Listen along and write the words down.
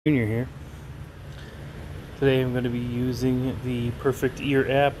Junior here. Today I'm going to be using the FURBjr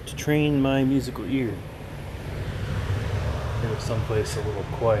app to train my musical ear. Go someplace a little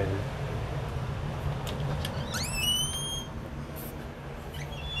quieter.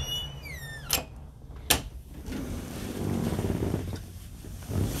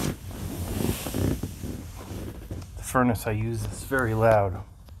 The furnace I use is very loud.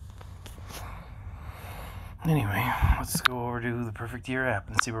 Anyway, let's go over to the FURBjr app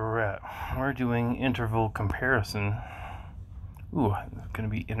and see where we're at. We're doing interval comparison. Ooh, it's going to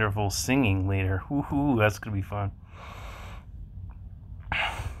be interval singing later. Woohoo, that's going to be fun.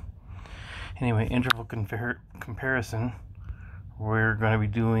 Anyway, interval comparison. We're going to be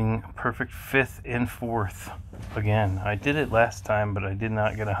doing perfect fifth and fourth again. I did it last time, but I did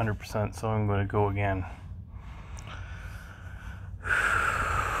not get 100%, so I'm going to go again.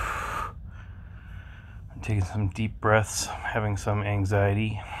 I'm taking some deep breaths, having some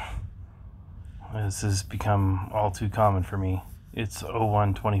anxiety. This has become all too common for me. It's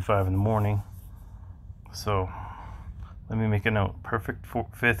 01:25 in the morning, so let me make a note. Perfect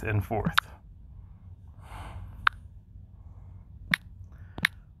fifth and fourth.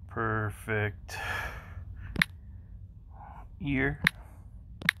 Perfect ear.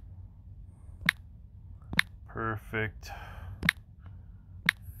 Perfect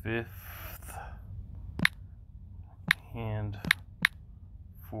fifth and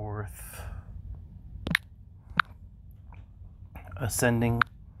fourth. Ascending.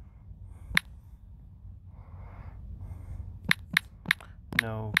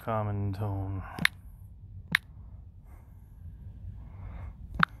 No common tone.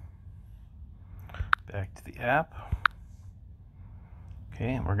 Back to the app.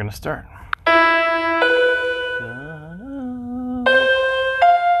 Okay, and we're going to start.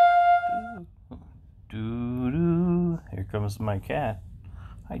 Here comes my cat.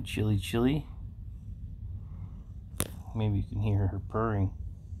 Hi, Chili Chili. Maybe you can hear her purring.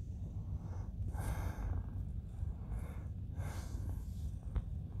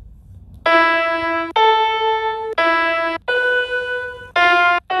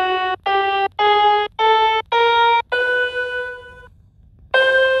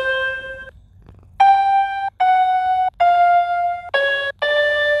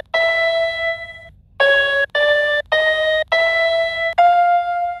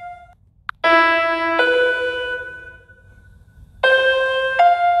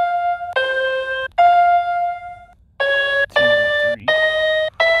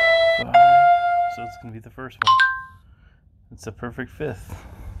 So it's going to be the first one. It's a perfect fifth.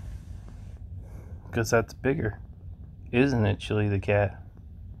 Because that's bigger. Isn't it, Chili the cat?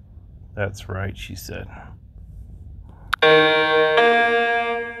 That's right, she said.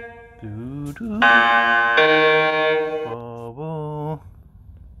 Doo-doo. Bo-bo.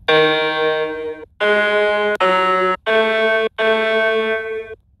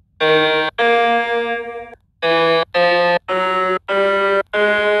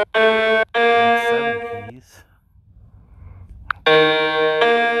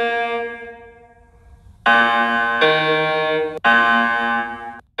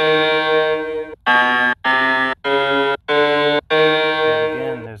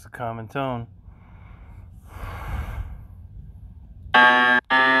 Again, there's a common tone.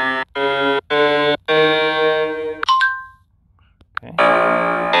 Okay.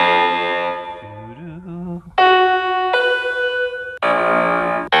 Doo-doo.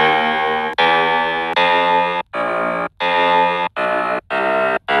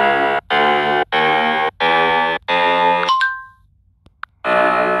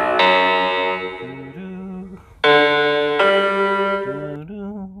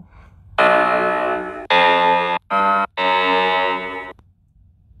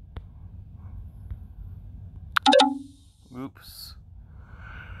 Oops.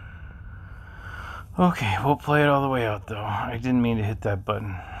 Okay, we'll play it all the way out though. I didn't mean to hit that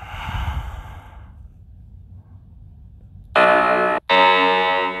button.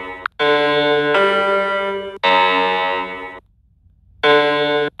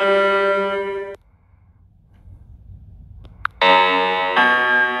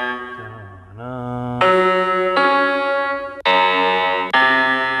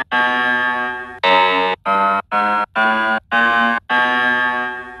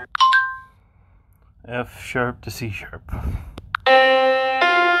 F sharp to C sharp.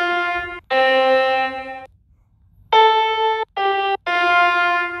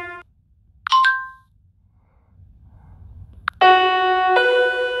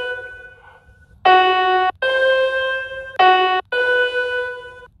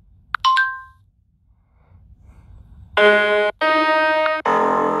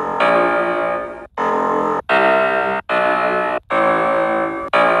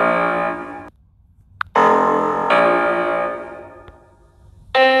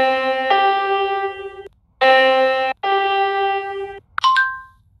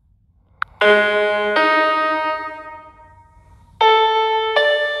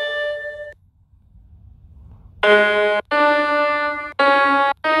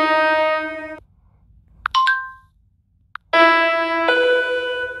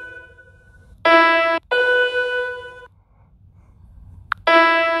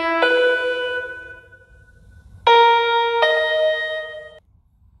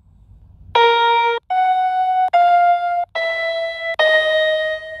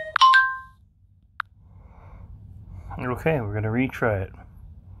 Okay, we're gonna retry it.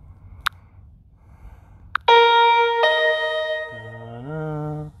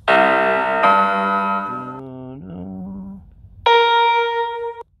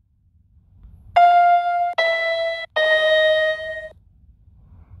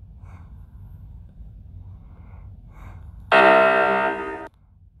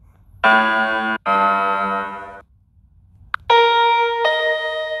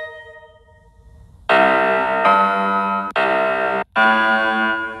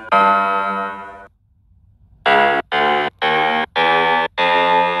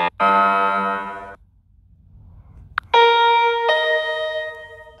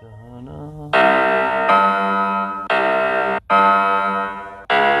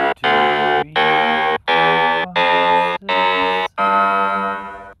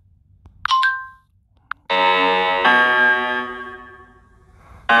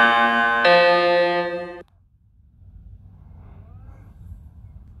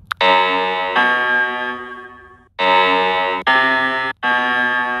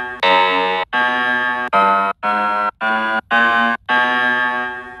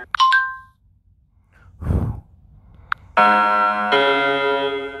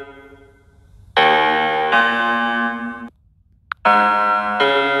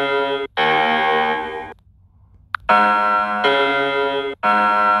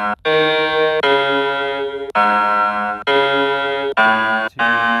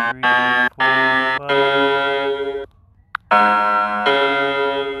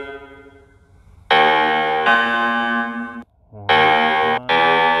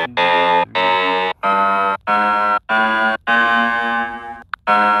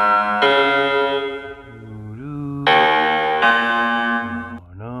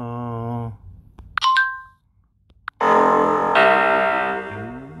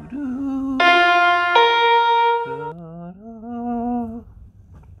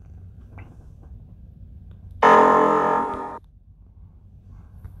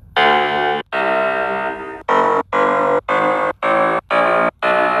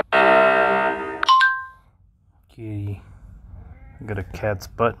 Kitty. I got a cat's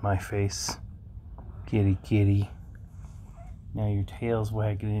butt in my face. Kitty, kitty. Now your tail's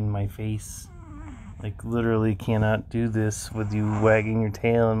wagging in my face. Like, literally cannot do this with you wagging your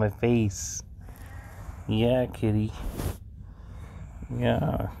tail in my face. Yeah, kitty.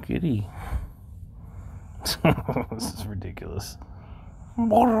 Yeah, kitty. This is ridiculous.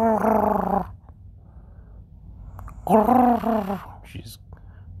 She's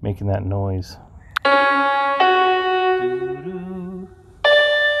making that noise.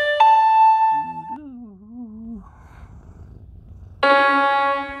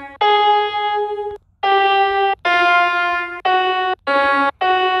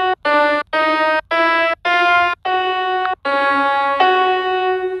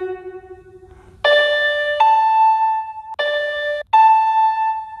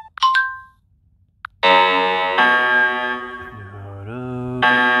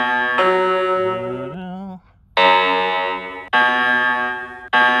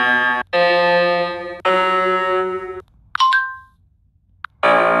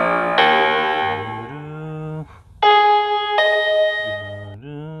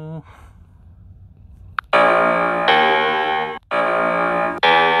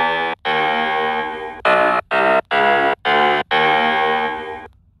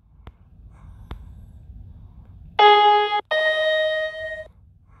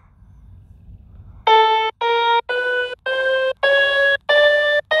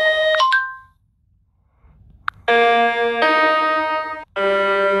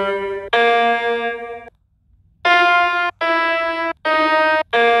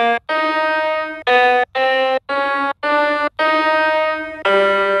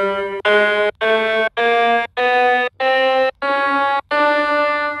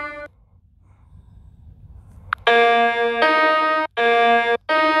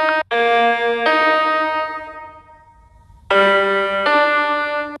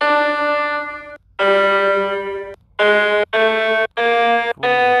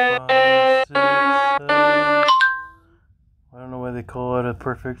 They call it a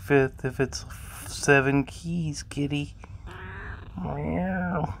perfect fifth if it's 7 keys, kitty.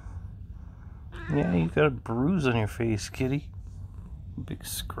 Meow. Yeah, you got a bruise on your face, kitty. Big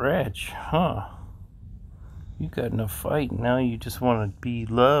scratch, huh? You got in a fight, now you just want to be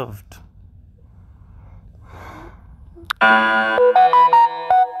loved.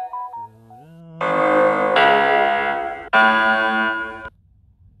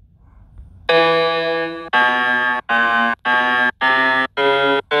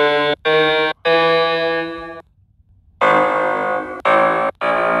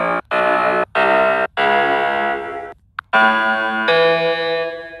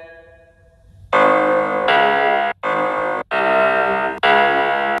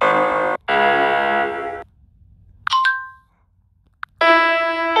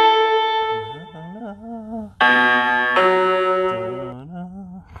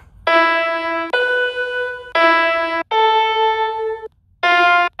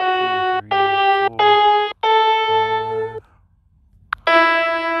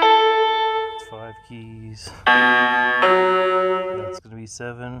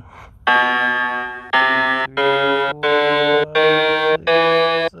 7,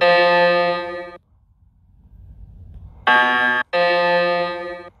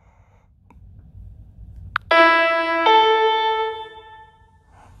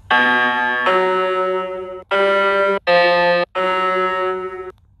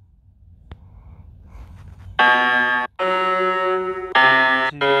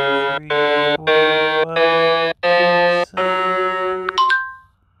 2, 3, 4, 5, 6, 7.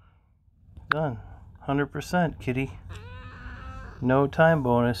 Done. 100%, kitty. No time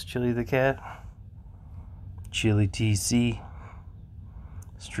bonus, Chili the cat. Chili TC.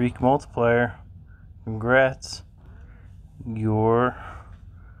 Streak multiplier. Congrats. Your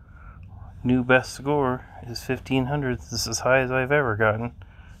new best score is 1500. This is as high as I've ever gotten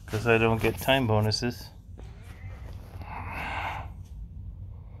because I don't get time bonuses.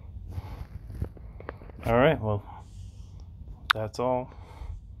 Alright, well, that's all.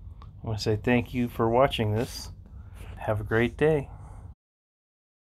 I want to say thank you for watching this. Have a great day.